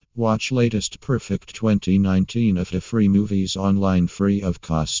Watch latest perfect 2019 Afdah free movies online free of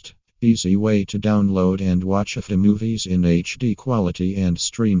cost. Easy way to download and watch Afdah movies in HD quality and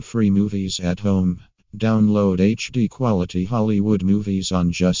stream free movies at home. Download HD quality Hollywood movies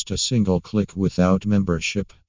on just a single click without membership.